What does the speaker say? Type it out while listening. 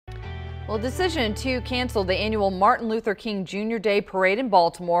Well, a decision to cancel the annual Martin Luther King Jr. Day Parade in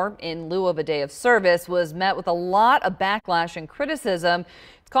Baltimore in lieu of a day of service was met with a lot of backlash and criticism.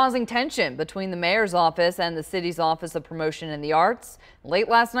 It's causing tension between the mayor's office and the city's Office of Promotion and the Arts. Late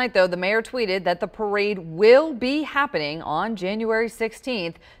last night, though, the mayor tweeted that the parade will be happening on January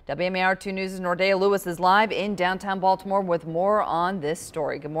 16th. WMAR 2 News' Nordea Lewis is live in downtown Baltimore with more on this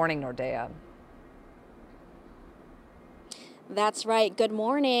story. Good morning, Nordea. That's right. Good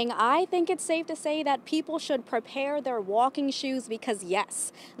morning. I think it's safe to say that people should prepare their walking shoes because,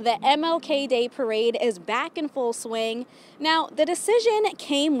 yes, the MLK Day Parade is back in full swing. Now, the decision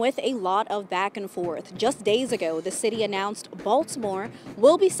came with a lot of back and forth. Just days ago, the city announced Baltimore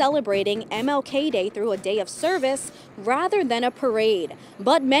will be celebrating MLK Day through a day of service rather than a parade.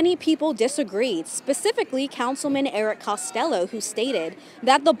 But many people disagreed, specifically Councilman Eric Costello, who stated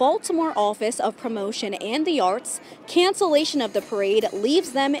that the Baltimore Office of Promotion and the Arts cancellation of the parade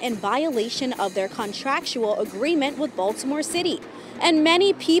leaves them in violation of their contractual agreement with Baltimore City. And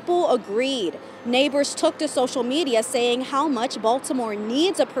many people agreed. Neighbors took to social media saying how much Baltimore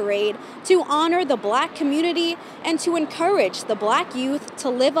needs a parade to honor the Black community and to encourage the Black youth to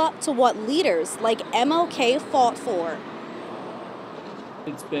live up to what leaders like MLK fought for.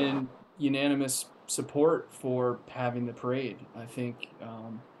 It's been unanimous support for having the parade. I think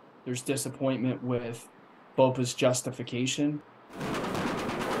there's disappointment with BOPA's justification.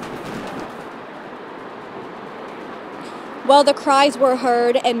 Well, the cries were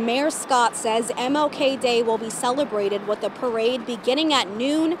heard, and Mayor Scott says MLK Day will be celebrated with a parade beginning at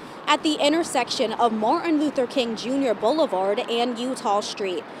noon at the intersection of Martin Luther King Jr. Boulevard and Eutaw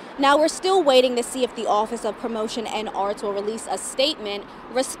Street. Now, we're still waiting to see if the Office of Promotion and Arts will release a statement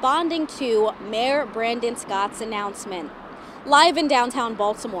responding to Mayor Brandon Scott's announcement. Live in downtown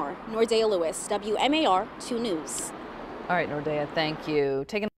Baltimore, Nordea Lewis, WMAR 2 News. All right, Nordea, thank you.